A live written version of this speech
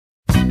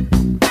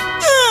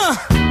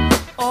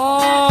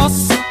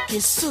sookie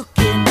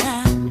sookie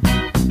now.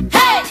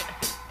 Hey,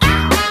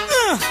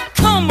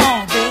 come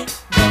on, baby.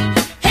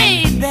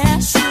 Hey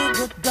there,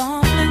 sugar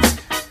dumplings.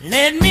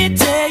 Let me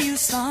tell you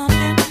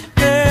something,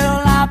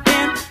 girl. I've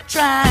been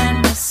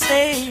trying to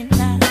say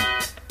now.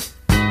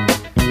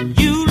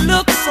 You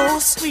look so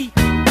sweet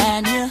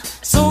and you're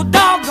so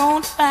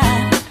doggone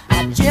fine.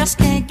 I just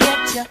can't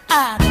get you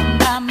out of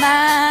my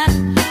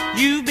mind.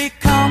 You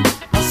become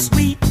a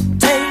sweet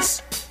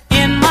taste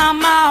in my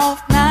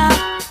mouth now,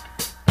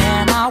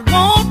 and I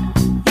want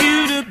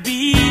you to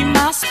be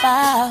my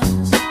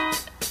spouse,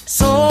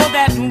 so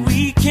that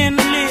we can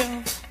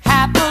live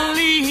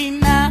happily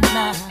now,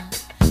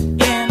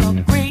 in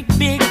a great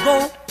big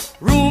old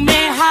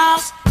roomy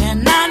house.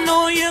 And I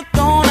know you're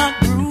gonna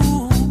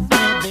groove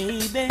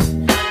me, baby.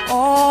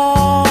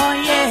 Oh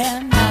yeah,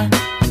 now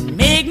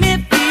make me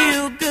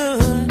feel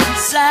good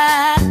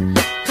inside.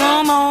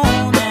 Come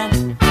on and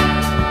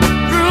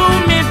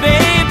groove me,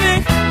 baby.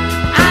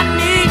 I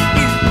need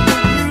you to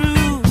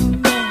groove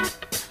me.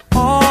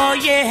 Oh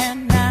yeah,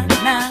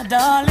 now,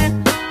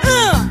 darling.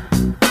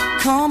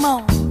 Come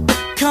on,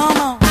 come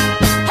on.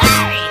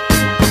 Hey,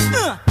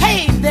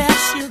 hey there,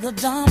 sugar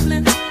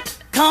dumplings.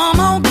 Come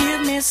on,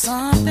 give me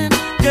something,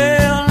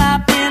 girl.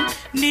 I've been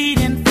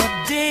needing for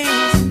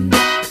days.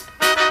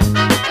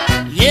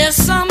 Yes,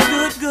 some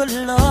good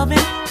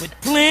loving with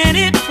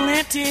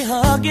plenty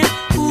hugging.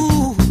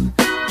 Ooh,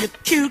 you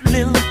cute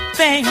little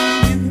thing,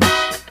 you.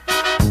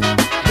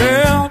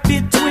 Girl,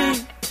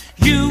 between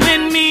you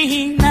and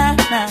me now,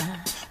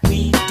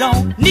 we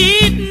don't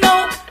need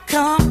no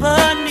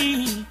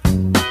company.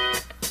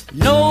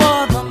 No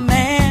other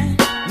man,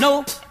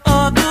 no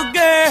other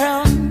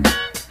girl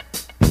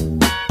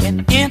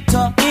can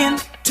enter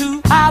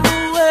into